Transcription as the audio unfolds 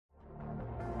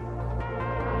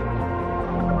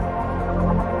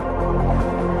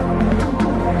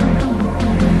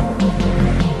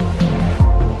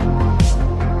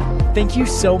Thank you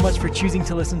so much for choosing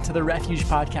to listen to the Refuge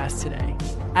podcast today.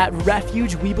 At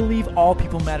Refuge, we believe all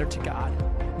people matter to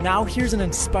God. Now here's an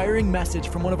inspiring message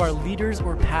from one of our leaders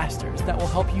or pastors that will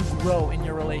help you grow in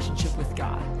your relationship with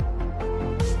God.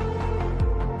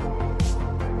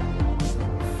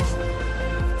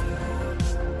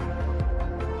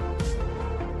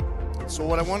 So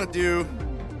what I want to do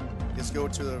is go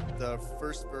to the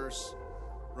first verse,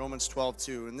 Romans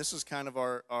 12:2, and this is kind of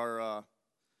our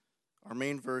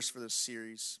main verse for this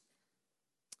series.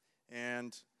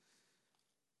 And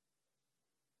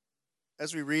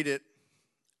as we read it,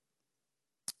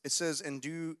 it says, and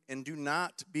do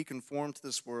not be conformed to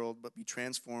this world, but be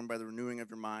transformed by the renewing of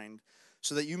your mind,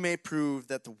 so that you may prove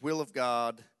that the will of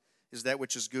God is that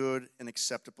which is good and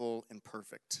acceptable and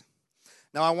perfect.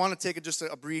 Now, I want to take just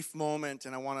a brief moment,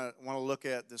 and I want to look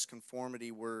at this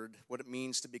conformity word, what it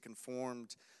means to be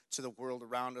conformed to the world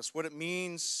around us, what it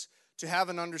means to have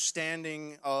an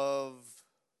understanding of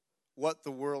what the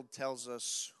world tells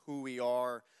us, who we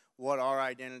are, what our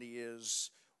identity is,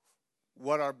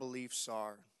 what our beliefs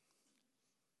are.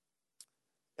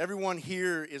 Everyone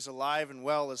here is alive and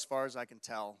well as far as I can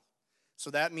tell. So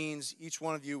that means each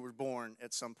one of you were born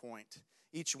at some point.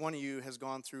 Each one of you has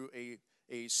gone through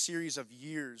a series of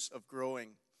years of growing.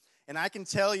 And I can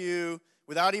tell you,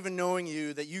 without even knowing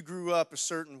you, that you grew up a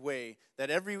certain way. That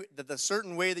the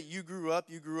certain way that you grew up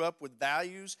with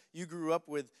values, you grew up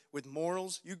with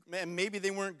morals. And maybe they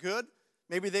weren't good,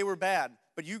 maybe they were bad.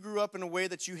 But you grew up in a way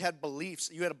that you had beliefs.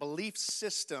 You had a belief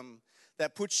system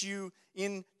that puts you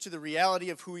into the reality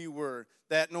of who you were.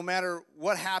 That no matter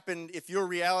what happened, if your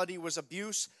reality was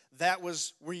abuse, that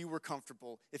was where you were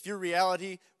comfortable. If your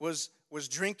reality was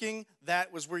drinking,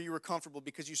 that was where you were comfortable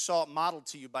because you saw it modeled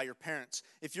to you by your parents.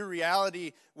 If your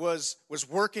reality was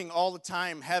working all the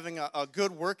time, having a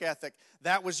good work ethic,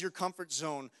 that was your comfort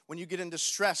zone. When you get into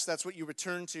stress, that's what you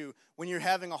return to. When you're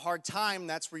having a hard time,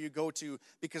 that's where you go to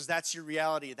because that's your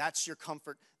reality. That's your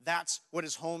comfort. That's what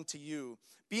is home to you.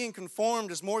 Being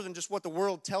conformed is more than just what the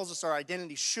world tells us our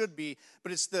identity should be,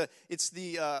 but it's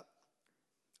the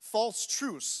false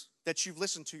truths that you've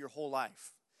listened to your whole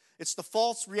life. It's the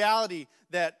false reality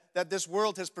that this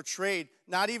world has portrayed,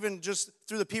 not even just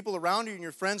through the people around you and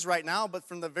your friends right now, but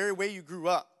from the very way you grew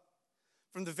up,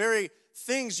 from the very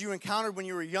things you encountered when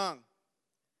you were young.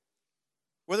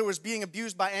 Whether it was being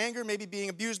abused by anger, maybe being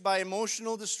abused by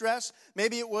emotional distress,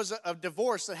 maybe it was a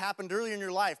divorce that happened early in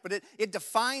your life, but it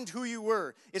defined who you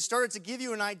were. It started to give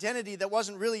you an identity that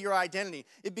wasn't really your identity.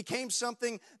 It became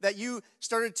something that you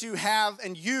started to have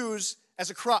and use as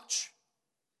a crutch.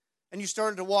 And you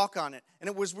started to walk on it. And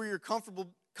it was where your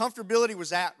comfortability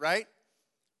was at, right?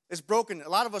 It's broken. A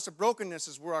lot of us, a brokenness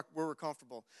is where we're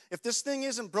comfortable. If this thing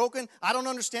isn't broken, I don't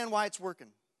understand why it's working.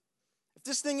 If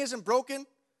this thing isn't broken,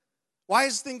 why are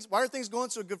things going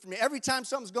so good for me? Every time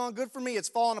something's going good for me, it's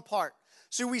falling apart.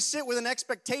 So we sit with an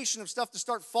expectation of stuff to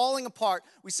start falling apart.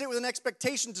 We sit with an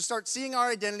expectation to start seeing our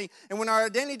identity. And when our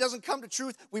identity doesn't come to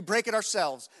truth, we break it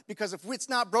ourselves. Because if it's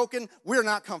not broken, we're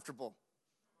not comfortable.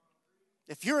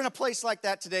 If you're in a place like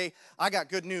that today, I got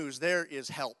good news. There is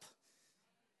help.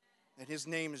 And his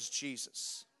name is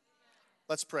Jesus.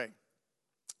 Let's pray.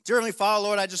 Dear Heavenly Father,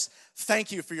 Lord, I just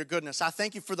thank you for your goodness. I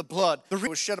thank you for the blood that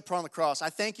was shed upon the cross. I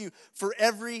thank you for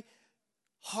every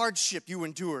hardship you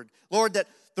endured. Lord, that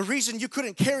the reason you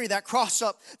couldn't carry that cross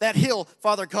up that hill,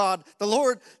 Father God, the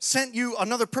Lord sent you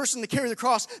another person to carry the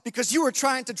cross because you were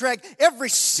trying to drag every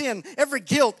sin, every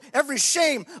guilt, every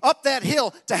shame up that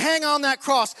hill to hang on that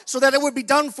cross so that it would be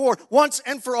done for once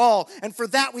and for all. And for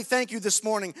that we thank you this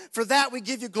morning. For that we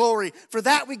give you glory. For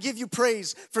that we give you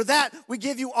praise. For that we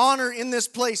give you honor in this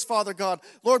place, Father God.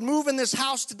 Lord, move in this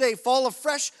house today. Fall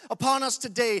afresh upon us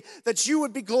today that you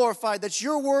would be glorified, that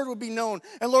your word would be known.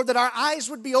 And Lord, that our eyes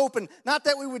would be open, not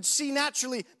that we would see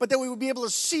naturally, but that we would be able to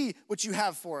see what you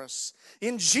have for us.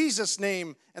 In Jesus'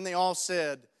 name, and they all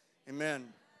said,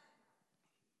 amen.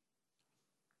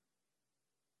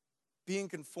 Being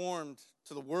conformed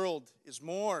to the world is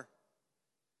more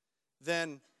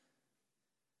than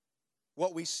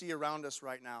what we see around us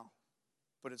right now,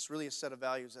 but it's really a set of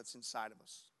values that's inside of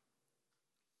us.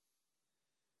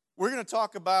 We're going to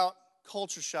talk about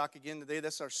culture shock again today.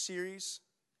 That's our series.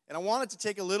 And I wanted to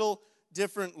take a little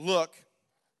different look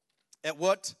at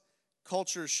what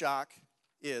culture shock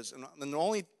is. And the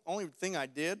only thing I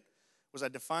did was I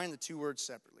defined the two words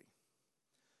separately.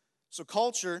 So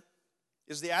culture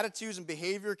is the attitudes and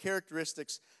behavior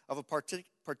characteristics of a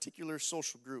particular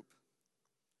social group.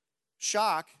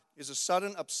 Shock is a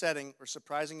sudden, upsetting, or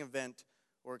surprising event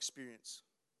or experience.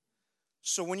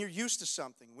 So when you're used to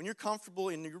something, when you're comfortable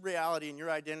in your reality and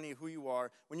your identity of who you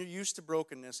are, when you're used to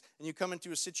brokenness, and you come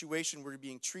into a situation where you're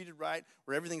being treated right,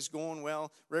 where everything's going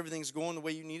well, where everything's going the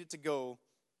way you need it to go,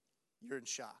 you're in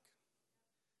shock.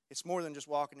 It's more than just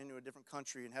walking into a different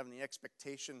country and having the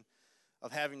expectation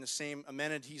of having the same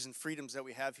amenities and freedoms that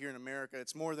we have here in America.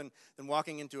 It's more than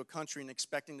walking into a country and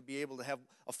expecting to be able to have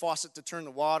a faucet to turn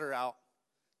the water out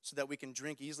so that we can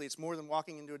drink easily. It's more than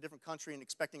walking into a different country and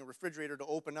expecting a refrigerator to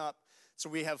open up so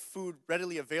we have food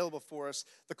readily available for us.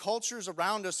 The cultures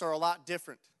around us are a lot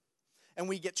different. And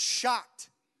we get shocked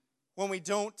when we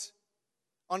don't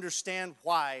understand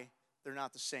why they're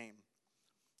not the same.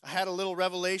 I had a little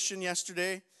revelation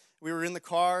yesterday. We were in the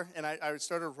car, and I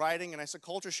started writing, and I said,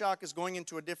 culture shock is going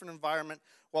into a different environment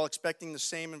while expecting the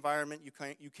same environment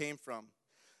you came from.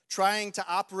 Trying to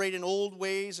operate in old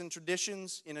ways and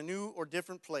traditions in a new or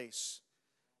different place.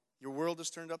 Your world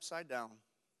is turned upside down,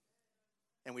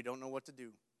 and we don't know what to do.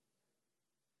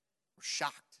 We're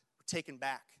shocked. We're taken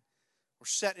back. We're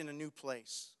set in a new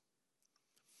place.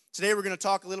 Today we're going to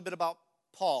talk a little bit about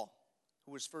Paul,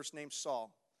 who was first named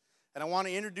Saul. And I want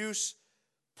to introduce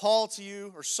Paul to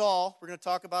you, or Saul. We're going to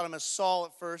talk about him as Saul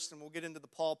at first, and we'll get into the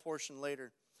Paul portion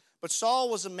later. But Saul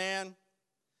was a man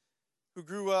who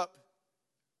grew up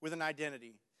with an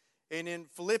identity. And in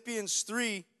Philippians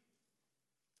 3,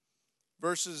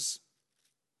 verses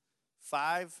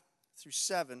 5 through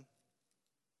 7,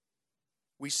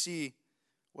 we see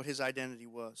what his identity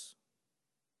was.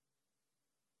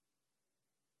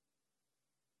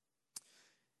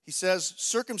 He says,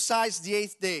 circumcised the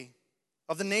 8th day,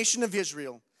 of the nation of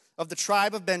Israel, of the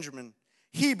tribe of Benjamin,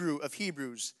 Hebrew of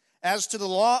Hebrews, as to the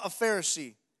law a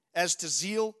Pharisee, as to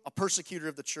zeal a persecutor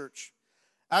of the church,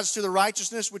 as to the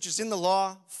righteousness which is in the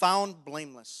law, found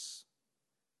blameless.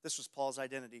 This was Paul's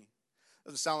identity.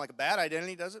 Doesn't sound like a bad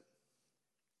identity, does it?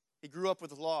 He grew up with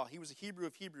the law. He was a Hebrew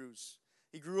of Hebrews.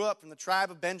 He grew up from the tribe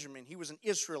of Benjamin. He was an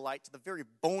Israelite to the very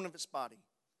bone of his body.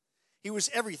 He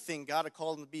was everything God had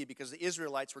called him to be because the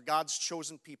Israelites were God's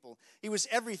chosen people. He was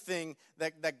everything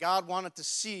that God wanted to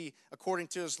see according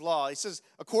to his law. He says,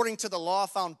 according to the law,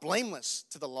 found blameless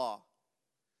to the law.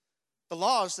 The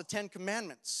law is the 10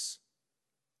 Commandments.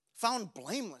 Found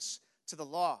blameless to the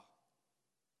law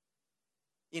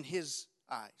in his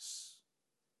eyes,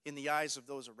 in the eyes of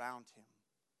those around him.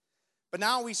 But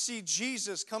now we see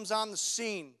Jesus comes on the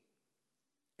scene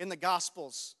in the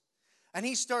Gospels, and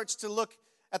he starts to look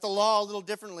at the law a little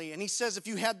differently. And he says, if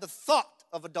you had the thought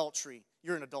of adultery,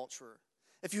 you're an adulterer.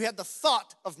 If you had the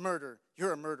thought of murder,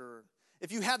 you're a murderer.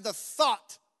 If you had the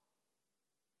thought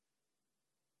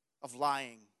of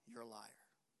lying, you're a liar.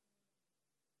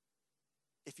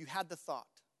 If you had the thought.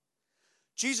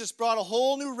 Jesus brought a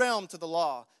whole new realm to the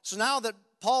law. So now that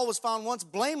Paul was found once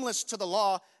blameless to the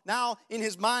law, now in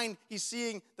his mind he's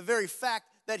seeing the very fact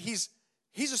that he's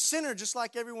a sinner just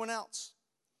like everyone else.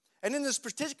 And in this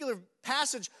particular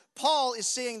passage, Paul is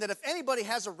saying that if anybody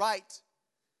has a right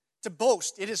to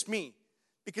boast, it is me.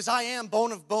 Because I am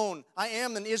bone of bone. I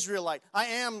am an Israelite. I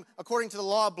am, according to the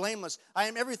law, blameless. I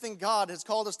am everything God has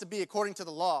called us to be according to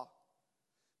the law.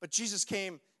 But Jesus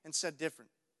came and said different.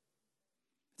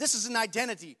 This is an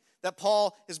identity that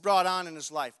Paul has brought on in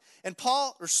his life. And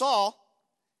Saul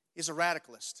is a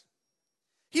radicalist.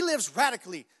 He lives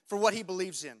radically for what he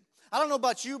believes in. I don't know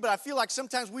about you, but I feel like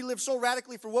sometimes we live so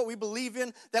radically for what we believe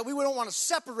in that we don't want to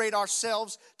separate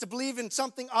ourselves to believe in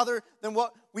something other than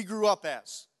what we grew up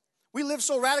as. We live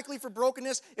so radically for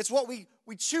brokenness, it's what we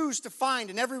choose to find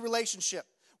in every relationship.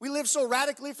 We live so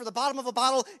radically for the bottom of a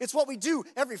bottle, it's what we do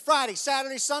every Friday,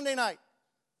 Saturday, Sunday night.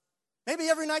 Maybe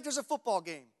every night there's a football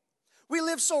game. We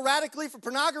live so radically for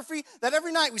pornography that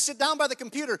every night we sit down by the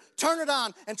computer, turn it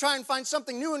on, and try and find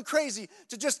something new and crazy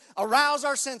to just arouse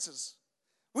our senses.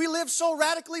 We live so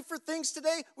radically for things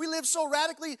today. We live so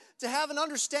radically to have an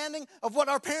understanding of what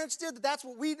our parents did, that that's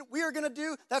what we are going to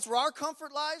do. That's where our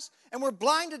comfort lies. And we're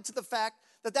blinded to the fact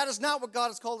that that is not what God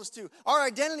has called us to. Our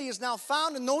identity is now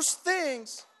found in those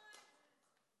things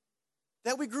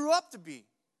that we grew up to be.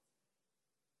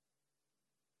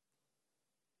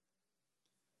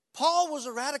 Paul was a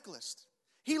radicalist.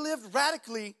 He lived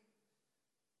radically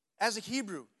as a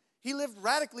Hebrew. He lived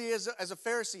radically as a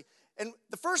Pharisee. And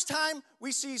the first time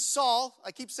we see Saul,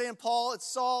 I keep saying Paul, it's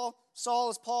Saul.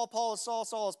 Saul is Paul, Paul is Saul,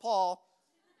 Saul is Paul.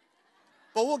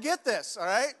 But we'll get this, all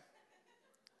right?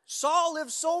 Saul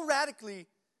lived so radically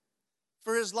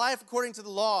for his life according to the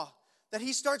law that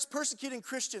he starts persecuting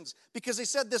Christians because they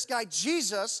said this guy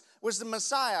Jesus was the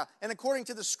Messiah. And according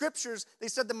to the scriptures, they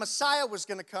said the Messiah was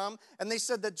going to come, and they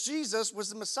said that Jesus was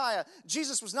the Messiah.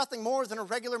 Jesus was nothing more than a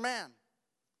regular man.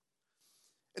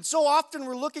 And so often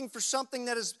we're looking for something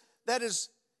that is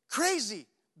crazy,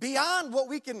 beyond what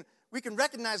we can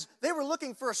recognize. They were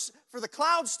looking for the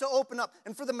clouds to open up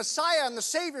and for the Messiah and the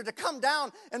Savior to come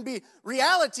down and be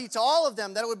reality to all of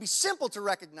them, that it would be simple to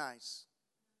recognize.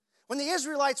 When the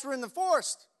Israelites were in the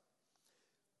forest,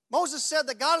 Moses said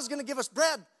that God is going to give us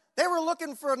bread. They were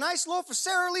looking for a nice loaf of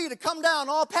Sara Lee to come down,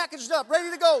 all packaged up,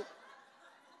 ready to go.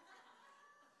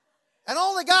 And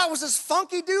all they got was this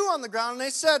funky dew on the ground, and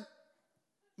they said,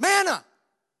 manna.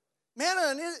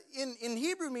 Manna in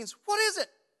Hebrew means, what is it?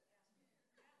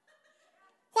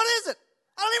 What is it?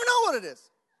 I don't even know what it is.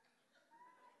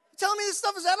 You telling me this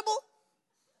stuff is edible?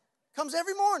 Comes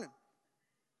every morning.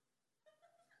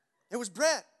 It was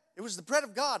bread. It was the bread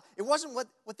of God. It wasn't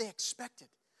what they expected.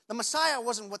 The Messiah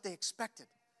wasn't what they expected.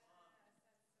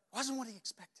 It wasn't what he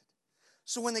expected.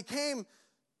 So when they came,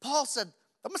 Paul said,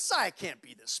 the Messiah can't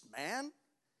be this man.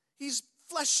 He's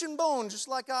flesh and bone just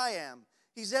like I am.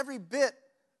 He's every bit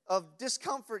of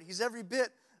discomfort. He's every bit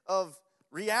of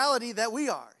reality that we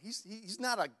are. He's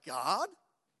not a God.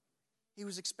 He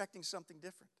was expecting something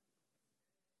different.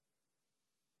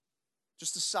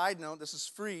 Just a side note, this is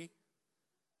free,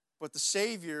 but the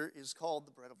Savior is called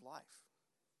the bread of life.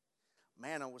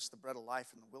 Manna was the bread of life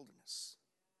in the wilderness.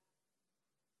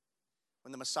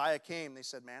 When the Messiah came, they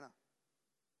said, manna,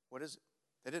 what is it?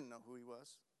 They didn't know who he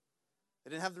was.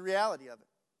 They didn't have the reality of it.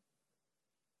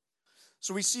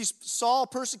 So we see Saul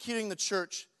persecuting the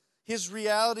church, his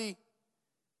reality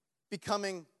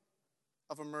becoming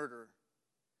of a murderer.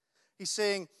 He's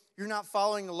saying, you're not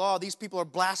following the law. These people are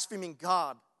blaspheming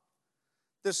God.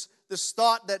 This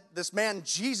thought that this man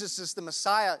Jesus is the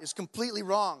Messiah is completely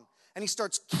wrong. And he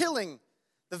starts killing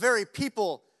the very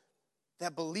people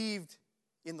that believed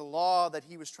in the law that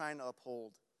he was trying to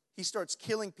uphold. He starts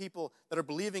killing people that are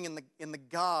believing in the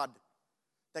God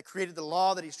that created the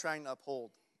law that he's trying to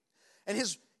uphold. And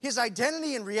his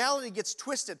identity and reality gets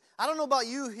twisted. I don't know about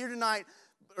you here tonight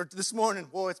or this morning.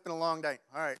 Whoa, it's been a long day.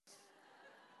 All right.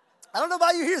 I don't know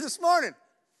about you here this morning.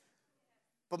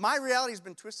 But my reality has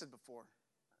been twisted before.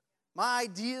 My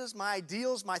ideas, my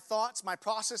ideals, my thoughts, my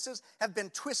processes have been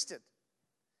twisted.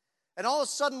 And all of a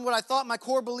sudden, what I thought my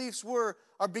core beliefs were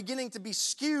are beginning to be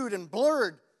skewed and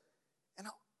blurred. And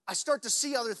I start to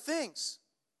see other things.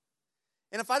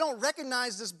 And if I don't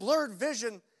recognize this blurred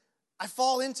vision, I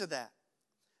fall into that.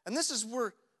 And this is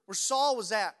where Saul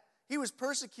was at. He was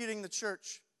persecuting the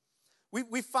church.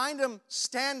 We find him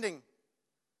standing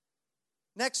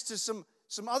next to some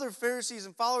other Pharisees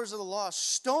and followers of the law,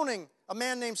 stoning a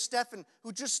man named Stephen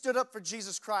who just stood up for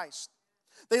Jesus Christ.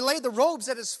 They laid the robes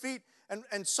at his feet,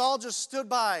 and Saul just stood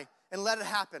by and let it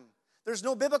happen. There's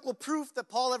no biblical proof that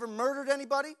Paul ever murdered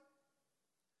anybody.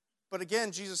 But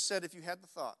again, Jesus said, if you had the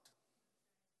thought,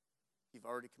 you've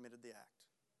already committed the act.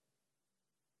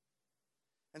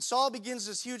 And Saul begins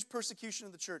this huge persecution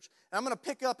of the church. And I'm going to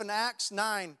pick up in Acts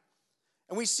 9,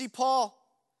 and we see Paul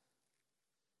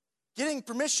getting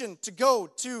permission to go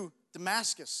to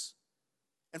Damascus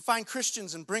and find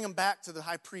Christians and bring them back to the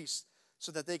high priest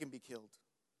so that they can be killed,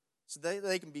 so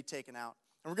they can be taken out.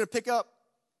 And we're going to pick up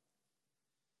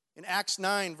in Acts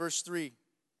 9, verse 3. It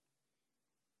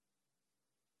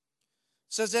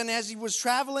says, then as he was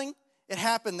traveling, it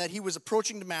happened that he was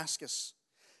approaching Damascus.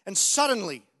 And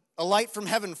suddenly a light from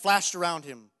heaven flashed around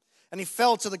him. And he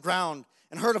fell to the ground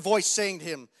and heard a voice saying to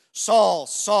him, Saul,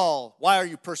 Saul, why are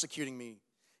you persecuting me?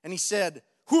 And he said,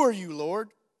 who are you, Lord?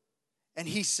 And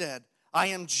he said, I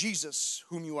am Jesus,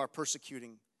 whom you are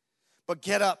persecuting. But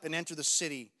get up and enter the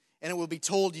city, and it will be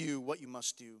told you what you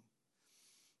must do.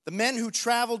 The men who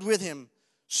traveled with him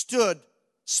stood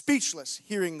speechless,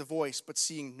 hearing the voice, but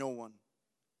seeing no one.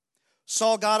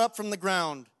 Saul got up from the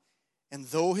ground, and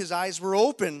though his eyes were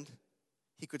opened,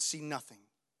 he could see nothing.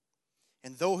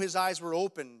 And though his eyes were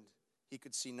opened, he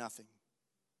could see nothing.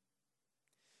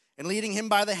 And leading him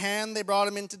by the hand, they brought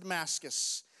him into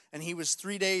Damascus. And he was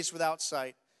 3 days without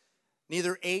sight,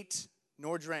 neither ate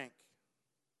nor drank.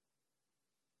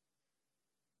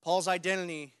 Paul's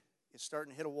identity is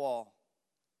starting to hit a wall.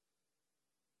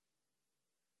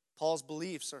 Paul's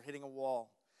beliefs are hitting a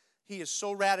wall. He is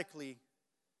so radically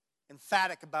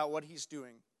emphatic about what he's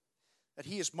doing that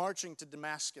he is marching to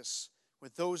Damascus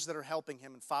with those that are helping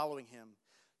him and following him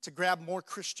to grab more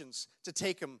Christians, to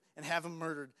take them and have them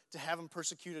murdered, to have them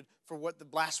persecuted for what the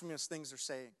blasphemous things they're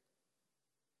saying.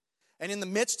 And in the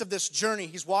midst of this journey,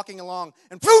 he's walking along,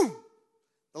 and boom,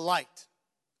 the light.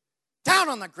 Down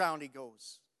on the ground he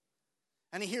goes.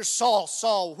 And he hears, Saul,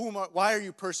 Saul, why are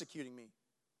you persecuting me?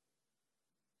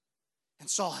 And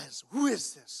Saul says, who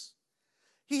is this?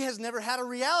 He has never had a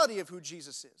reality of who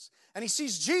Jesus is. And he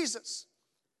sees Jesus.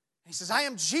 And he says, I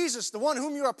am Jesus, the one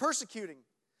whom you are persecuting.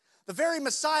 The very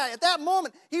Messiah. At that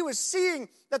moment, he was seeing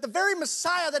that the very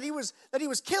Messiah that he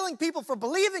was killing people for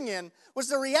believing in was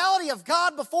the reality of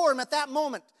God before him at that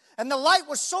moment. And the light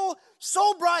was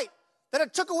so bright that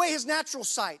it took away his natural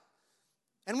sight.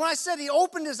 And when I said he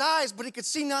opened his eyes, but he could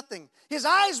see nothing. His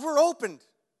eyes were opened,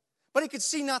 but he could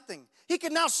see nothing. He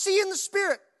could now see in the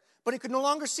spirit, but he could no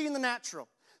longer see in the natural.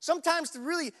 Sometimes to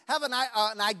really have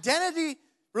an identity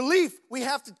relief, we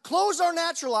have to close our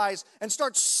natural eyes and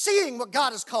start seeing what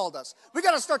God has called us. We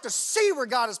got to start to see where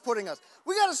God is putting us.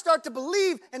 We got to start to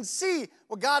believe and see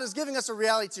what God is giving us a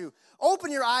reality to.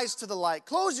 Open your eyes to the light.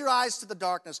 Close your eyes to the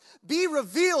darkness. Be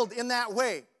revealed in that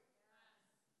way.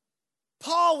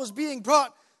 Paul was being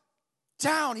brought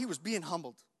down. He was being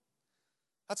humbled.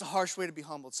 That's a harsh way to be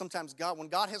humbled. Sometimes when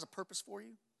God has a purpose for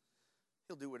you,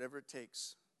 he'll do whatever it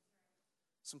takes.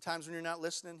 Sometimes when you're not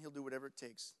listening, he'll do whatever it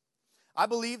takes. I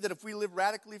believe that if we live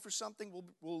radically for something,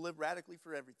 we'll live radically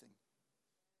for everything.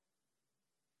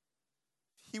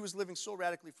 He was living so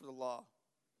radically for the law.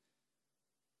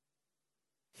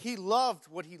 He loved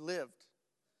what he lived.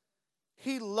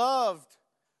 He loved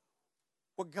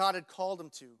what God had called him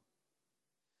to.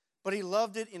 But he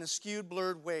loved it in a skewed,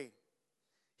 blurred way.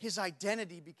 His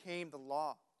identity became the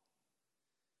law.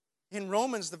 In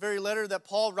Romans, the very letter that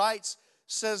Paul writes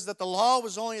says that the law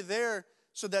was only there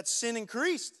so that sin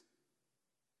increased.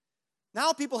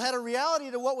 Now people had a reality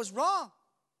to what was wrong.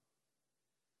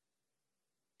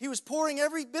 He was pouring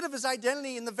every bit of his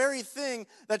identity in the very thing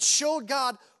that showed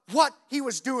God what he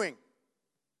was doing.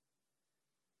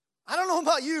 I don't know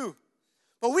about you,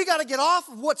 but we got to get off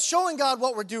of what's showing God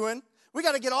what we're doing. We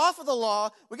got to get off of the law.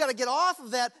 We got to get off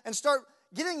of that and start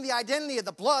getting the identity of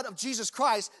the blood of Jesus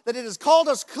Christ, that it has called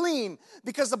us clean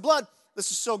because the blood, this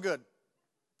is so good.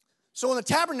 So in the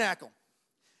tabernacle,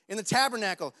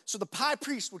 so the high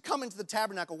priest would come into the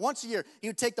tabernacle once a year. He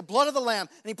would take the blood of the lamb,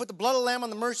 and he put the blood of the lamb on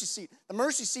the mercy seat. The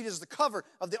mercy seat is the cover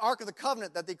of the Ark of the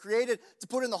Covenant that they created to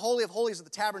put in the Holy of Holies of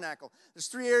the tabernacle. There's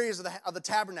 3 areas of the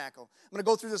tabernacle. I'm going to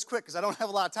go through this quick because I don't have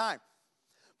a lot of time.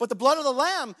 But the blood of the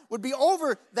lamb would be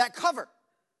over that cover.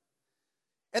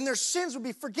 And their sins would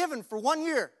be forgiven for 1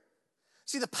 year.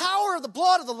 See, the power of the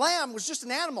blood of the lamb was just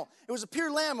an animal. It was a pure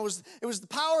lamb. It was the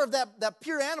power of that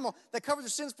pure animal that covered their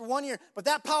sins for 1 year. But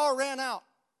that power ran out.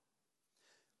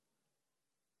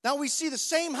 Now we see the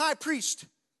same high priest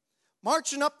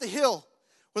marching up the hill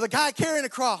with a guy carrying a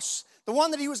cross, the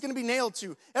one that he was going to be nailed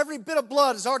to. Every bit of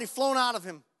blood has already flown out of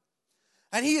him.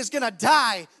 And he is going to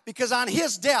die because on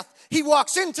his death, he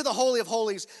walks into the Holy of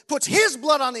Holies, puts his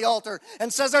blood on the altar,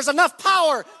 and says there's enough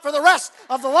power for the rest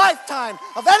of the lifetime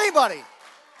of anybody.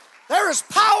 There is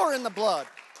power in the blood.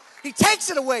 He takes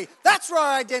it away. That's where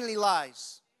our identity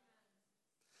lies.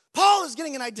 Paul is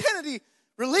getting an identity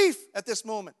relief at this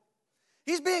moment.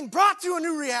 He's being brought to a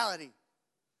new reality.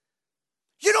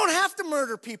 You don't have to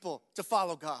murder people to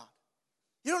follow God.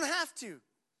 You don't have to.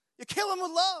 You kill them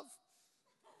with love.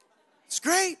 It's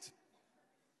great.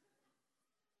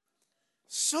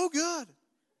 So good.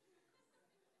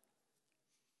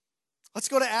 Let's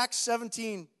go to Acts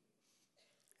 17,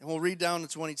 and we'll read down to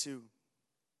 22.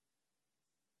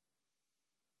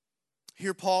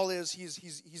 Here Paul is.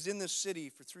 He's in this city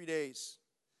for 3 days.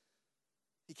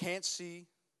 He can't see.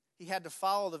 He had to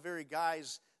follow the very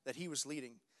guys that he was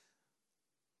leading.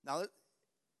 Now,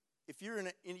 if you're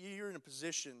in a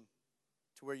position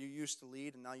to where you used to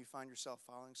lead and now you find yourself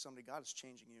following somebody, God is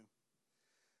changing you.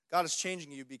 God is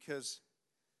changing you because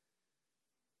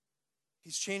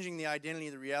he's changing the identity,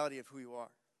 the reality of who you are.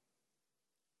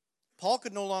 Paul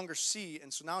could no longer see,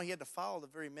 and so now he had to follow the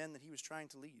very men that he was trying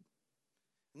to lead.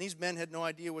 And these men had no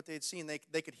idea what they had seen.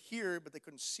 They could hear, but they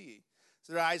couldn't see.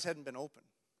 So their eyes hadn't been opened.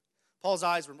 Paul's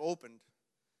eyes were opened,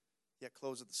 yet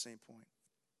closed at the same point.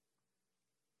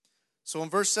 So in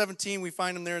verse 17, we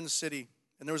find him there in the city.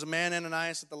 And there was a man,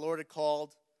 Ananias, that the Lord had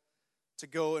called to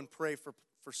go and pray for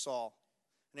Saul.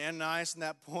 And Ananias, in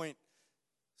that point,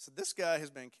 said, this guy has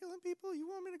been killing people. You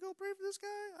want me to go pray for this guy?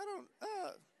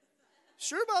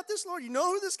 Sure about this, Lord? You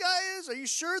know who this guy is? Are you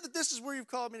sure that this is where you've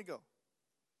called me to go?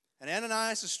 And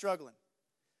Ananias is struggling.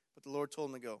 But the Lord told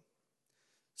him to go.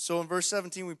 So in verse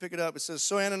 17, we pick it up. It says,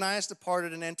 so Ananias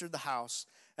departed and entered the house.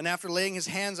 And after laying his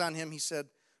hands on him, he said,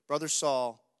 Brother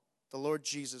Saul, the Lord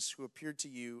Jesus, who appeared to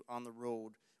you on the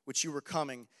road which you were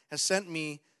coming, has sent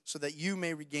me so that you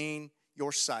may regain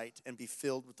your sight and be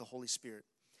filled with the Holy Spirit.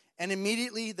 And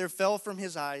immediately there fell from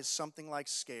his eyes something like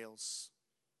scales.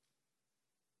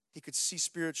 He could see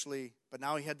spiritually, but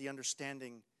now he had the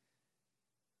understanding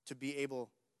to be able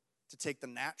to take the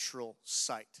natural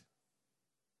sight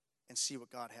and see what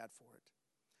God had for it.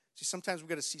 See, sometimes we've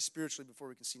got to see spiritually before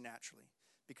we can see naturally.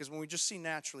 Because when we just see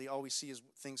naturally, all we see is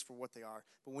things for what they are.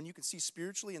 But when you can see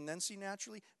spiritually and then see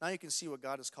naturally, now you can see what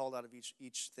God has called out of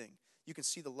each thing. You can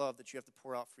see the love that you have to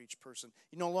pour out for each person.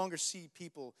 You no longer see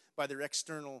people by their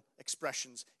external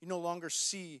expressions. You no longer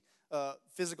see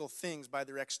physical things by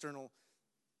their external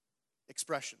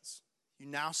expressions. You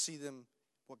now see them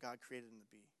what God created them to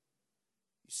be.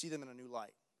 You see them in a new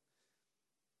light.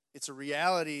 It's a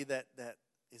reality that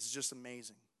is just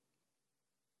amazing.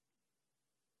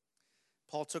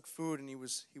 Paul took food and he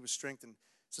was strengthened.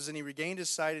 It says, and he regained his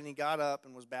sight and he got up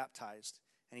and was baptized.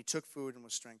 And he took food and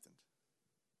was strengthened.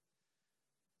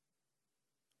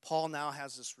 Paul now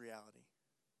has this reality.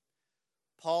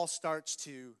 Paul starts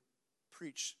to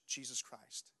preach Jesus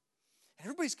Christ. And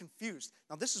everybody's confused.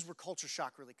 Now this is where culture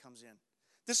shock really comes in.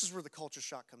 This is where the culture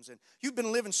shock comes in. You've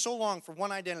been living so long for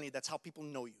one identity, that's how people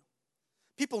know you.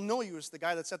 People know you as the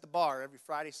guy that's at the bar every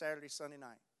Friday, Saturday, Sunday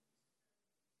night.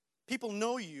 People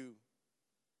know you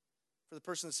for the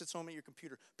person that sits home at your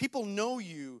computer. People know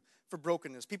you for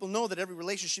brokenness. People know that every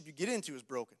relationship you get into is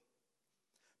broken.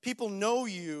 People know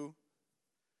you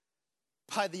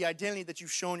by the identity that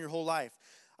you've shown your whole life.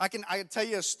 I can tell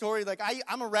you a story. Like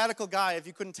I'm a radical guy, if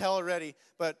you couldn't tell already,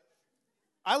 but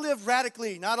I live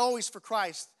radically, not always for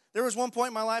Christ. There was one point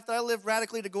in my life that I lived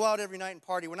radically to go out every night and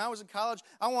party. When I was in college,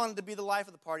 I wanted to be the life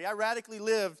of the party. I radically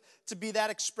lived to be that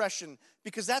expression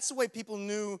because that's the way people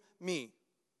knew me.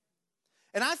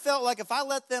 And I felt like if I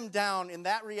let them down in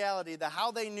that reality,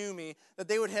 how they knew me, that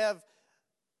they would have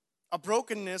a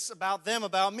brokenness about them,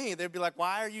 about me. They'd be like,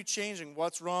 why are you changing?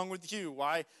 What's wrong with you?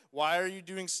 Why are you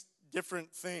doing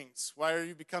different things? Why are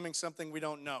you becoming something we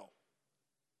don't know?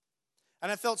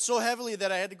 And I felt so heavily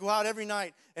that I had to go out every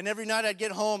night. And every night I'd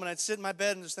get home and I'd sit in my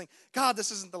bed and just think, God,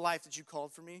 this isn't the life that you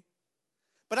called for me.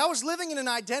 But I was living in an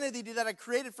identity that I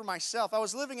created for myself. I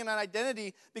was living in an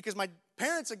identity because my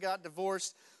parents had got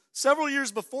divorced several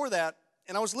years before that.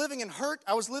 And I was living in hurt,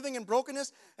 I was living in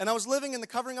brokenness, and I was living in the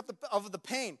covering up of the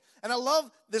pain. And I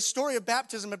love this story of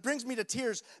baptism. It brings me to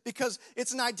tears because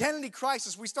it's an identity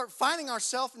crisis. We start finding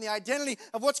ourselves in the identity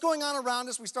of what's going on around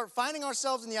us. We start finding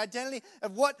ourselves in the identity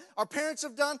of what our parents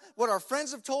have done, what our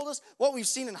friends have told us, what we've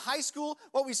seen in high school,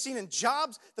 what we've seen in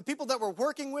jobs. The people that we're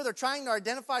working with are trying to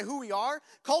identify who we are.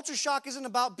 Culture shock isn't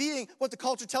about being what the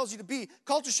culture tells you to be.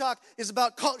 Culture shock is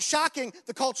about shocking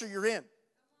the culture you're in.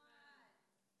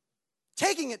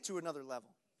 Taking it to another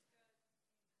level.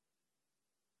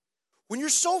 When you're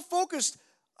so focused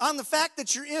on the fact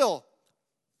that you're ill,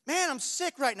 man, I'm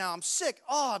sick right now. I'm sick.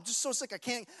 Oh, I'm just so sick.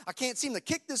 I can't seem to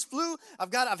kick this flu.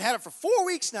 I've had it for 4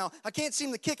 weeks now. I can't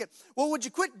seem to kick it. Well, would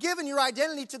you quit giving your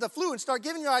identity to the flu and start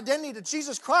giving your identity to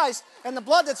Jesus Christ and the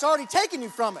blood that's already taken you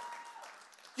from it?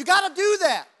 You got to do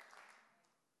that.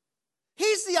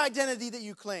 He's the identity that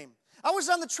you claim. I was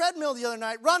on the treadmill the other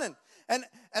night running.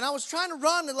 And I was trying to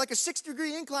run at like a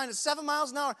 6-degree incline at 7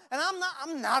 miles an hour. And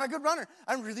I'm not a good runner.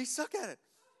 I really suck at it.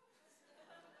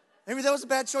 Maybe that was a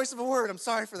bad choice of a word. I'm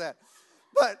sorry for that.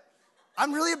 But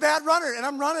I'm really a bad runner. And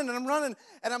I'm running.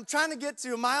 And I'm trying to get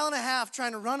to 1.5 miles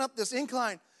trying to run up this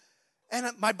incline. And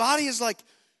my body is like,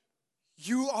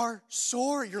 you are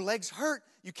sore. Your legs hurt.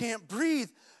 You can't breathe.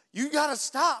 You got to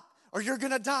stop or you're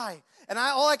going to die. And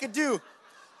all I could do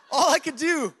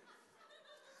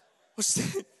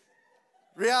was...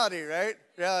 Reality, right?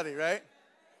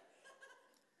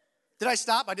 Did I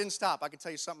stop? I didn't stop. I can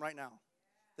tell you something right now.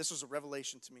 This was a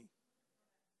revelation to me.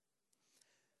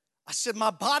 I said,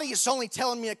 my body is only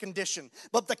telling me a condition,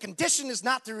 but the condition is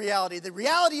not the reality. The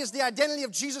reality is the identity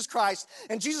of Jesus Christ,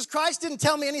 and Jesus Christ didn't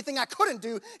tell me anything I couldn't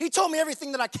do. He told me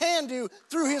everything that I can do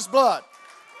through his blood.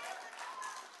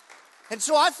 And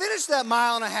so I finished that 1.5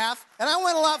 miles, and I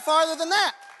went a lot farther than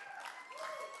that.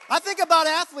 I think about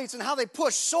athletes and how they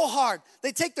push so hard.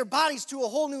 They take their bodies to a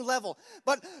whole new level.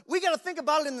 But we got to think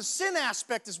about it in the sin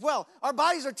aspect as well. Our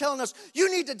bodies are telling us, you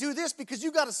need to do this because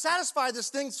you got to satisfy this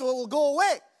thing so it will go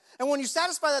away. And when you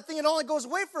satisfy that thing, it only goes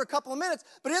away for a couple of minutes.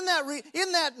 But in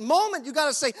that moment, you got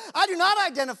to say, I do not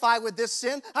identify with this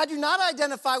sin. I do not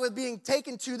identify with being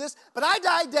taken to this. But I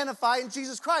identify in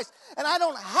Jesus Christ. And I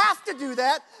don't have to do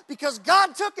that because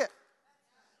God took it.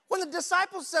 When the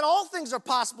disciples said all things are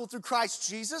possible through Christ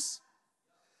Jesus,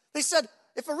 they said,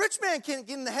 if a rich man can't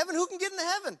get into heaven, who can get into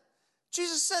heaven?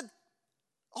 Jesus said,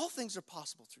 all things are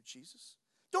possible through Jesus.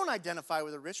 Don't identify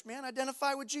with a rich man.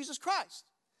 Identify with Jesus Christ.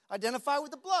 Identify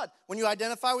with the blood. When you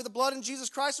identify with the blood in Jesus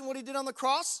Christ and what he did on the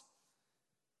cross,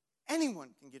 anyone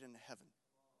can get into heaven.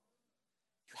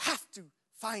 You have to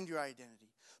find your identity.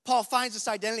 Paul finds this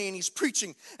identity and he's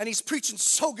preaching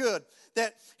so good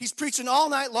that he's preaching all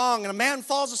night long, and a man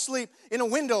falls asleep in a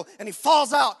window and he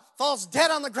falls out falls dead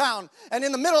on the ground. And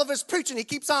in the middle of his preaching, he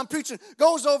keeps on preaching,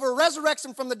 goes over, resurrects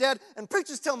him from the dead, and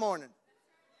preaches till morning.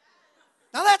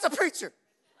 Now that's a preacher.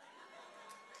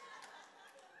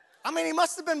 I mean, he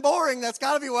must have been boring. That's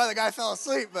got to be why the guy fell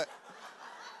asleep, but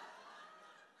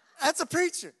that's a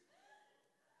preacher.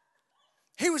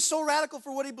 He was so radical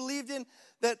for what he believed in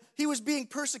that he was being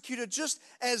persecuted just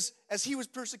as he was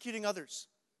persecuting others.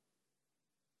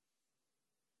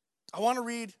 I want to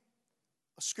read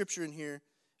a scripture in here,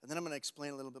 and then I'm going to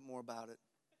explain a little bit more about it.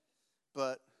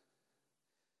 But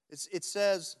it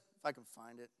says, if I can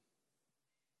find it.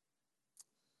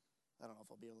 I don't know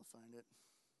if I'll be able to find it.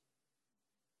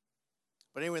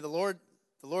 But anyway, the Lord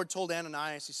told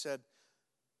Ananias, he said,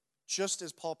 just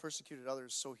as Paul persecuted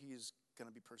others, so he is going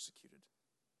to be persecuted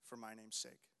for my name's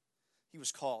sake. He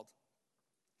was called.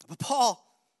 But Paul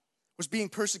was being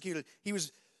persecuted.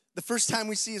 The first time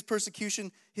we see his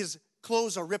persecution, his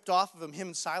clothes are ripped off of him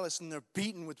and Silas, and they're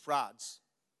beaten with rods.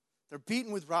 They're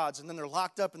beaten with rods, and then they're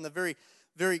locked up in the very,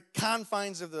 very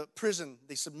confines of the prison.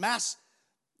 They said, mass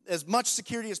as much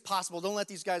security as possible. Don't let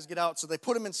these guys get out. So they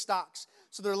put them in stocks.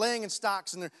 So they're laying in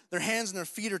stocks, and their hands and their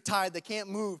feet are tied. They can't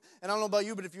move. And I don't know about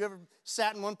you, but if you ever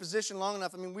sat in one position long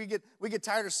enough, I mean, we get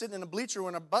tired of sitting in a bleacher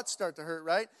when our butts start to hurt,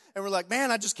 right? And we're like, man,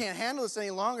 I just can't handle this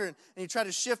any longer. And you try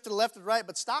to shift to the left or the right,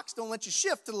 but stocks don't let you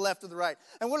shift to the left or the right.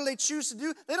 And what do they choose to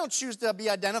do? They don't choose to be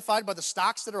identified by the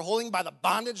stocks that are holding, by the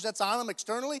bondage that's on them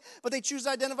externally, but they choose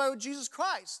to identify with Jesus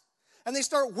Christ. And they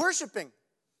start worshiping.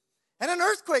 And an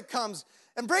earthquake comes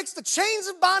and breaks the chains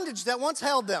of bondage that once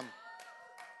held them.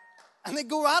 And they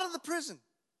go out of the prison.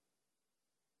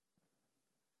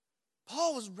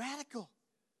 Paul was radical.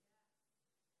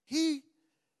 He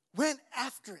went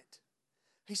after it.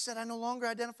 He said, I no longer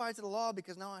identify to the law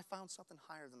because now I found something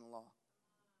higher than the law.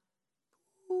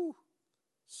 Woo.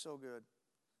 So good.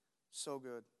 So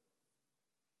good.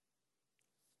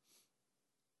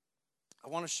 I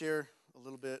want to share a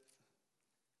little bit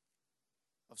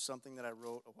of something that I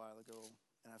wrote a while ago.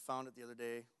 And I found it the other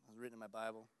day. It was written in my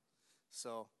Bible.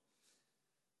 So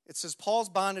it says, Paul's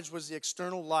bondage was the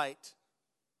external light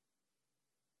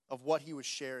of what he was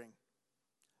sharing.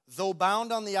 Though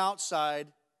bound on the outside,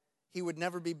 he would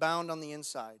never be bound on the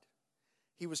inside.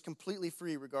 He was completely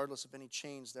free regardless of any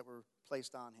chains that were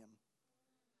placed on him.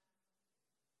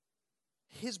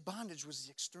 His bondage was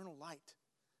the external light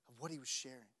of what he was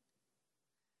sharing.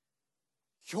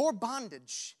 Your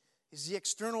bondage is the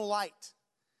external light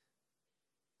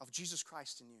of Jesus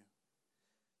Christ in you.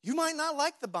 You might not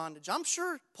like the bondage. I'm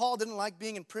sure Paul didn't like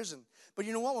being in prison. But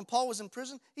you know what? When Paul was in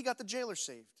prison, he got the jailer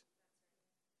saved.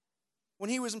 When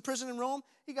he was in prison in Rome,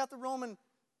 he got the Romans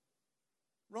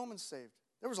saved.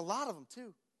 There was a lot of them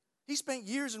too. He spent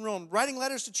years in Rome writing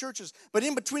letters to churches. But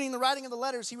in between the writing of the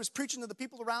letters, he was preaching to the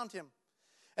people around him.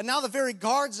 And now the very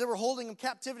guards that were holding him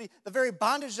captivity, the very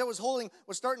bondage that was holding,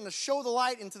 was starting to show the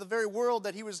light into the very world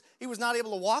that he was not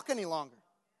able to walk any longer.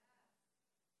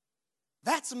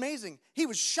 That's amazing. He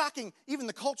was shocking even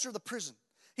the culture of the prison.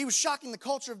 He was shocking the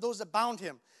culture of those that bound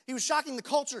him. He was shocking the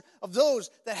culture of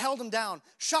those that held him down.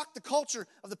 Shock the culture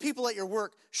of the people at your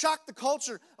work. Shock the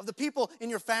culture of the people in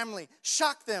your family.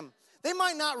 Shock them. They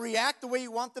might not react the way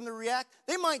you want them to react.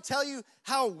 They might tell you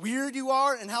how weird you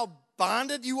are and how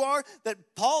bonded you are. That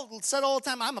Paul said all the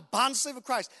time, I'm a bondslave of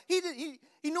Christ. He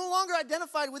no longer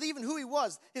identified with even who he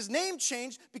was. His name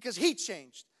changed because he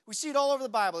changed. We see it all over the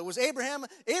Bible. It was Abram,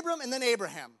 and then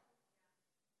Abraham.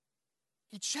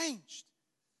 He changed.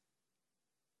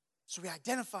 So he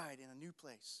identified in a new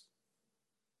place.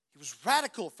 He was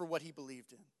radical for what he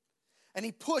believed in. And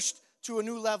he pushed to a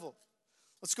new level.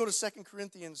 Let's go to 2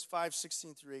 Corinthians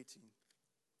 5:16 through 18.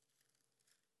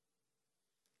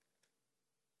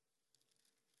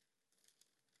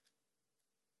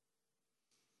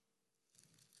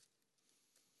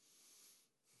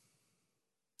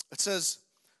 It says,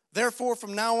 therefore,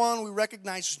 from now on, we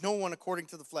recognize no one according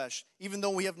to the flesh, even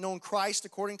though we have known Christ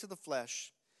according to the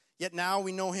flesh. Yet now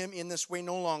we know him in this way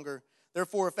no longer.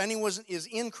 Therefore, if anyone is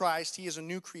in Christ, he is a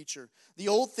new creature. The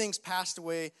old things passed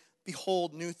away.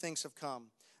 Behold, new things have come.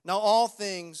 Now all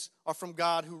things are from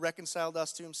God, who reconciled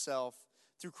us to himself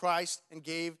through Christ and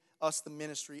gave us the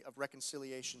ministry of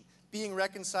reconciliation. Being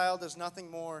reconciled is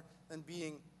nothing more than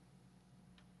being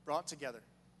brought together.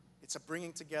 It's a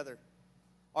bringing together.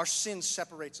 Our sin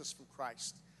separates us from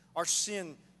Christ. Our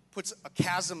sin puts a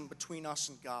chasm between us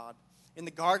and God. In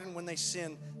the garden, when they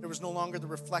sinned, there was no longer the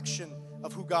reflection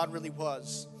of who God really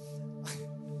was.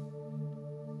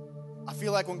 I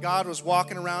feel like when God was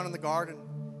walking around in the garden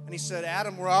and he said,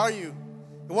 Adam, where are you?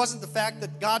 It wasn't the fact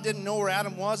that God didn't know where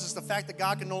Adam was. It's the fact that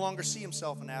God could no longer see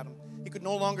himself in Adam. He could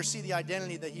no longer see the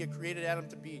identity that he had created Adam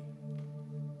to be.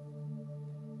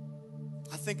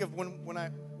 I think of when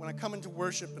I come into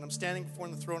worship and I'm standing before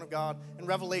the throne of God, and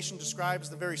Revelation describes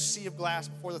the very sea of glass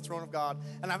before the throne of God.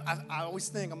 And I always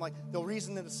think, I'm like, the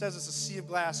reason that it says it's a sea of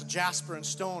glass, a jasper and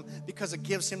stone, because it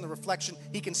gives him the reflection.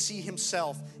 He can see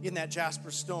himself in that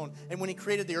jasper stone. And when he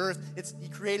created the earth, he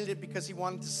created it because he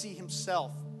wanted to see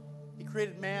himself. He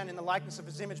created man in the likeness of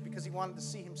his image because he wanted to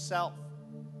see himself.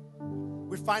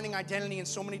 We're finding identity in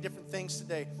so many different things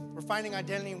today. We're finding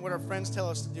identity in what our friends tell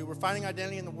us to do. We're finding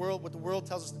identity in the world, what the world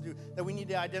tells us to do, that we need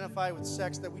to identify with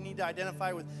sex, that we need to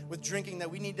identify with drinking,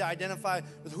 that we need to identify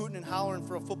with hooting and hollering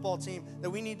for a football team, that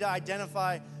we need to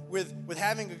identify with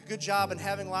having a good job and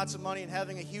having lots of money and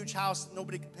having a huge house that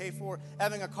nobody can pay for,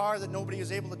 having a car that nobody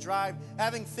is able to drive,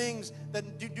 having things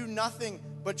that do nothing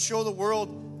but show the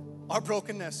world our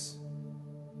brokenness.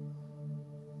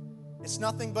 It's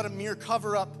nothing but a mere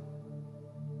cover-up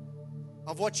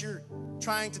of what you're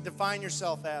trying to define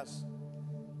yourself as.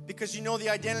 Because you know the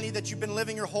identity that you've been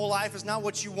living your whole life is not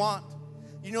what you want.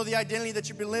 You know the identity that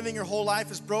you've been living your whole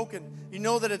life is broken. You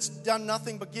know that it's done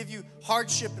nothing but give you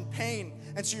hardship and pain.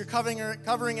 And so you're covering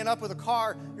it up with a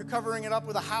car. You're covering it up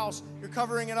with a house. You're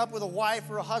covering it up with a wife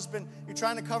or a husband. You're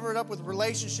trying to cover it up with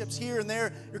relationships here and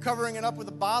there. You're covering it up with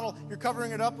a bottle. You're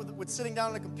covering it up with sitting down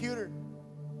on a computer.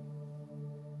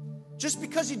 Just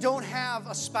because you don't have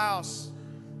a spouse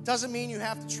doesn't mean you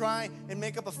have to try and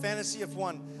make up a fantasy of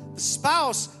one. The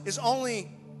spouse is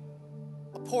only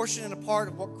a portion and a part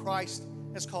of what Christ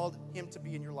has called him to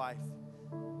be in your life.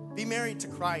 Be married to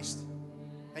Christ,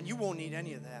 and you won't need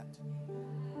any of that.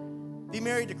 Be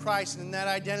married to Christ, and in that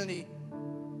identity,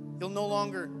 you'll no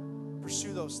longer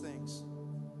pursue those things.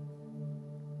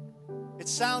 It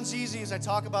sounds easy as I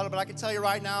talk about it, but I can tell you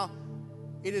right now,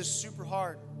 it is super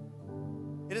hard.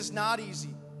 It is not easy.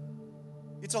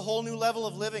 It's a whole new level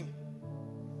of living,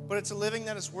 but it's a living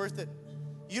that is worth it.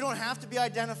 You don't have to be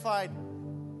identified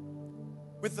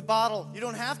with the bottle. You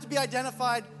don't have to be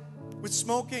identified with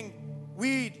smoking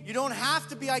weed. You don't have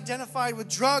to be identified with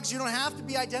drugs. You don't have to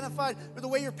be identified with the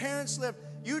way your parents live.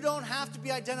 You don't have to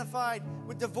be identified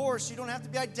with divorce. You don't have to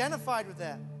be identified with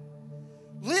that.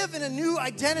 Live in a new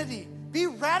identity. Be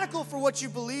radical for what you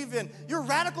believe in. You're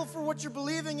radical for what you're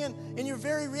believing in your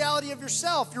very reality of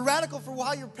yourself. You're radical for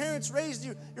how your parents raised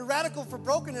you. You're radical for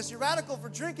brokenness. You're radical for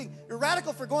drinking. You're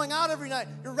radical for going out every night.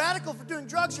 You're radical for doing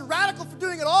drugs. You're radical for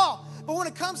doing it all. But when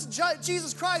it comes to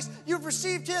Jesus Christ, you've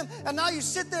received him, and now you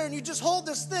sit there and you just hold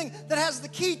this thing that has the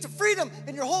key to freedom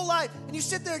in your whole life, and you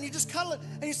sit there and you just cuddle it,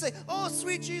 and you say, oh,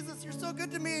 sweet Jesus, you're so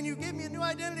good to me, and you gave me a new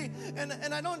identity,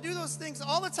 and I don't do those things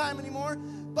all the time anymore.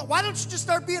 But why don't you just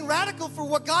start being radical for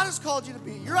what God has called you to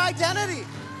be, your identity?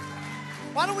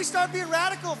 Why don't we start being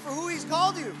radical for who he's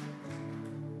called you?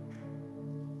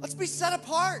 Let's be set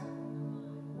apart.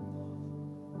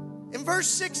 In verse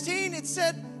 16, it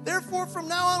said, therefore, from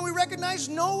now on, we recognize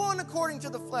no one according to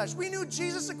the flesh. We knew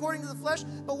Jesus according to the flesh,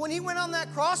 but when he went on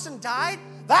that cross and died,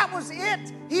 that was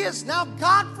it. He is now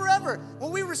God forever.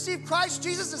 When we receive Christ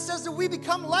Jesus, it says that we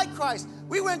become like Christ.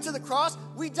 We went to the cross,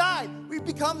 we died, we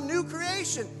become new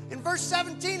creation. In verse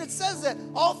 17, it says that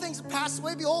all things have passed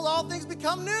away. Behold, all things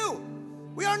become new.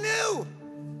 We are new.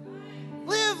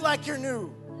 Live like you're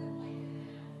new.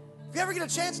 If you ever get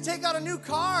a chance to take out a new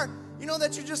car, you know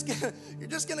that you're just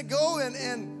gonna go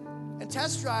and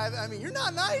test drive. I mean, you're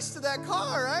not nice to that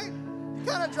car, right? You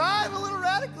kind of drive a little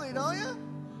radically, don't you?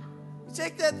 You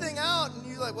take that thing out and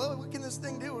you're like, well, what can this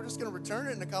thing do? We're just gonna return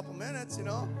it in a couple minutes, you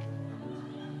know?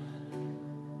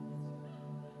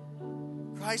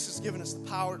 Christ has given us the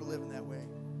power to live in that way.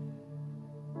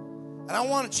 And I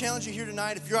want to challenge you here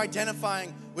tonight, if you're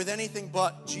identifying with anything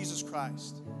but Jesus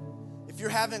Christ, if you're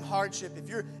having hardship, if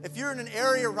you're in an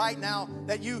area right now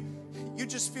that you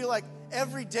just feel like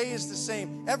every day is the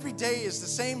same. Every day is the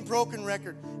same broken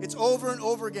record. It's over and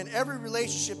over again. Every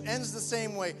relationship ends the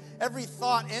same way. Every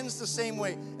thought ends the same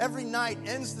way. Every night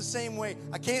ends the same way.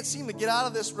 I can't seem to get out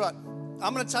of this rut.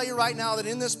 I'm going to tell you right now that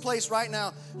in this place right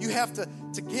now, you have to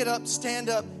get up, stand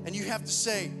up, and you have to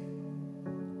say,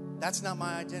 that's not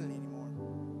my identity anymore.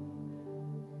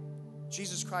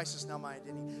 Jesus Christ is now my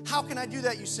identity. How can I do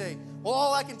that, you say? Well,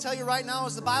 all I can tell you right now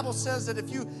is the Bible says that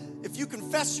if you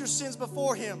confess your sins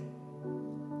before him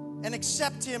and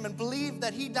accept him and believe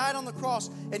that he died on the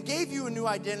cross and gave you a new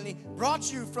identity,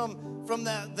 brought you from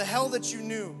the hell that you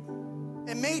knew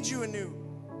and made you anew,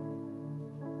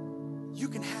 you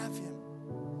can have him.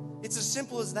 It's as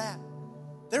simple as that.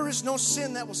 There is no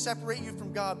sin that will separate you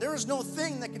from God. There is no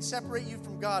thing that can separate you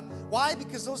from God. Why?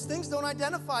 Because those things don't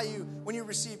identify you when you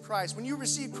receive Christ. When you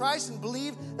receive Christ and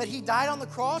believe that he died on the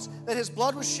cross, that his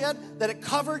blood was shed, that it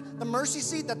covered the mercy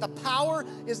seat, that the power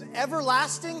is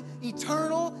everlasting,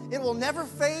 eternal, it will never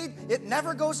fade, it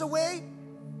never goes away.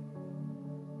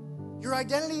 Your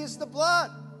identity is the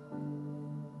blood.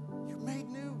 You're made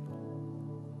new.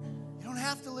 You don't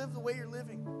have to live the way you're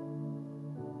living.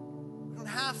 You don't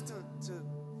have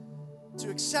to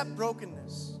accept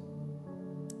brokenness.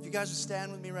 If you guys would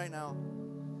stand with me right now,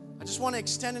 I just want to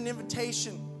extend an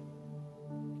invitation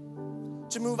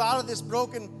to move out of this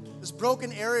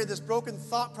broken area, this broken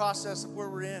thought process of where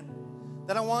we're in.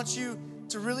 That I want you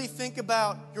to really think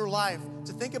about your life,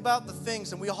 to think about the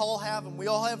things, and we all have them. We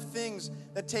all have things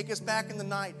that take us back in the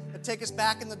night, that take us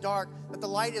back in the dark, that the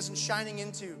light isn't shining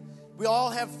into. We all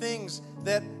have things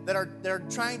that are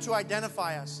trying to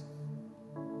identify us.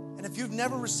 And if you've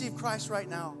never received Christ right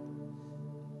now,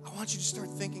 I want you to start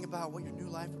thinking about what your new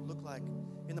life would look like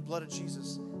in the blood of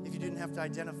Jesus if you didn't have to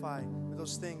identify with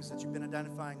those things that you've been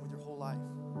identifying with your whole life.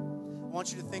 I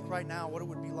want you to think right now what it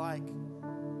would be like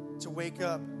to wake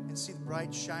up and see the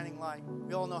bright, shining light.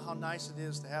 We all know how nice it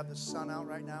is to have the sun out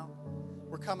right now.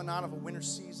 We're coming out of a winter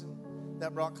season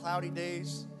that brought cloudy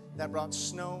days, that brought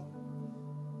snow,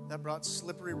 that brought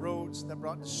slippery roads, that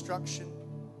brought destruction.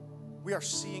 We are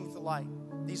seeing the light.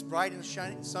 These bright and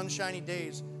sunshiny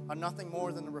days are nothing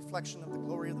more than a reflection of the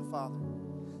glory of the Father.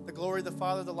 The glory of the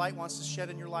Father, the light wants to shed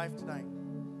in your life tonight.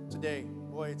 Today.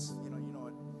 Boy, it's, you know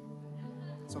it.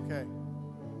 It's okay.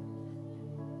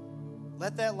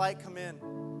 Let that light come in.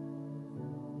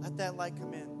 Let that light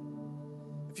come in.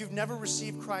 If you've never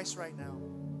received Christ right now,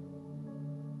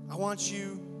 I want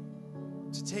you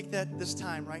to take this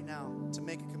time right now to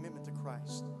make a commitment to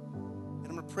Christ. And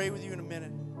I'm going to pray with you in a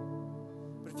minute.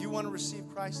 But if you want to receive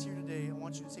Christ here today, I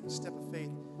want you to take a step of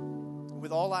faith.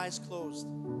 With all eyes closed,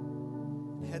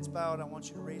 heads bowed, I want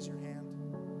you to raise your hand.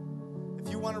 If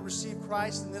you want to receive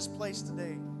Christ in this place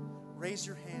today, raise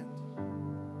your hand.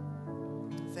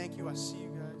 Thank you. I see you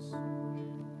guys.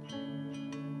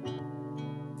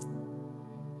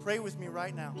 Pray with me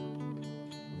right now.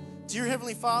 Dear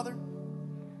Heavenly Father,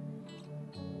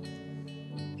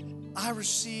 I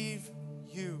receive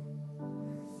you.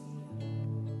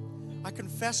 I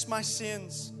confess my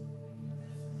sins.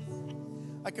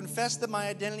 I confess that my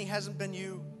identity hasn't been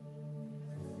you.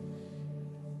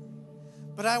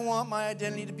 But I want my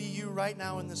identity to be you right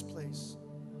now in this place.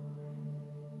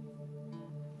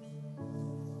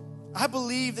 I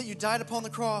believe that you died upon the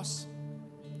cross.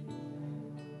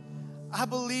 I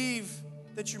believe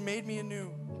that you made me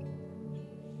anew.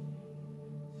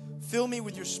 Fill me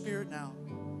with your Spirit now.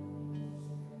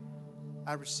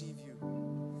 I receive you.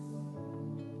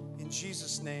 In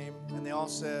Jesus' name. And they all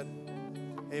said,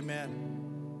 amen.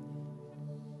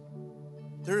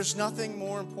 There is nothing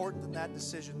more important than that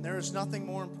decision. There is nothing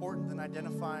more important than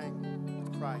identifying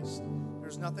with Christ.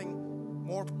 There's nothing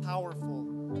more powerful.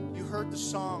 You heard the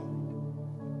song,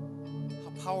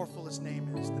 how powerful his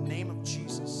name is, the name of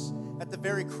Jesus. At the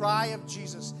very cry of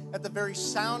Jesus, at the very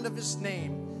sound of his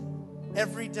name,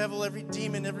 every devil, every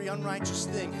demon, every unrighteous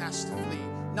thing has to flee.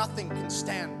 Nothing can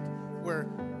stand where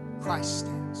Christ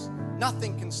stands.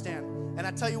 Nothing can stand. And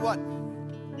I tell you what,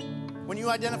 when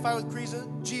you identify with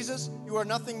Jesus, you are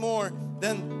nothing more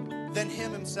than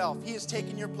him himself. He has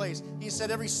taken your place. He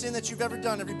said, every sin that you've ever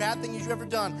done, every bad thing you've ever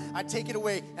done, I take it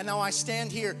away. And now I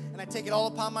stand here and I take it all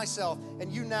upon myself.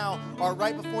 And you now are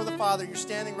right before the Father. You're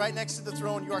standing right next to the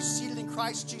throne. You are seated in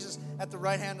Christ Jesus at the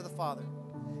right hand of the Father.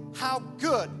 How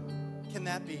good can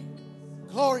that be?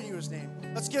 Glory to his name.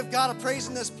 Let's give God a praise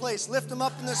in this place. Lift him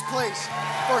up in this place.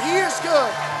 For he is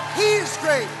good. He is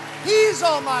great. He is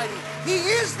almighty. He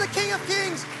is the King of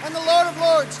kings and the Lord of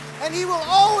lords. And he will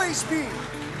always be.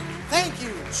 Thank you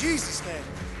in Jesus' name.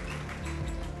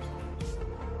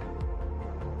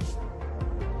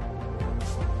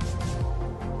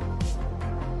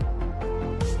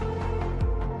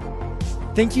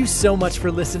 Thank you so much for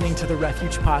listening to the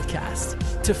Refuge Podcast.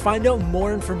 To find out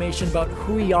more information about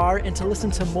who we are and to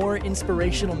listen to more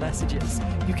inspirational messages,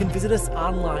 you can visit us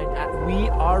online at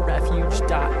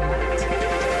wearerefuge.net.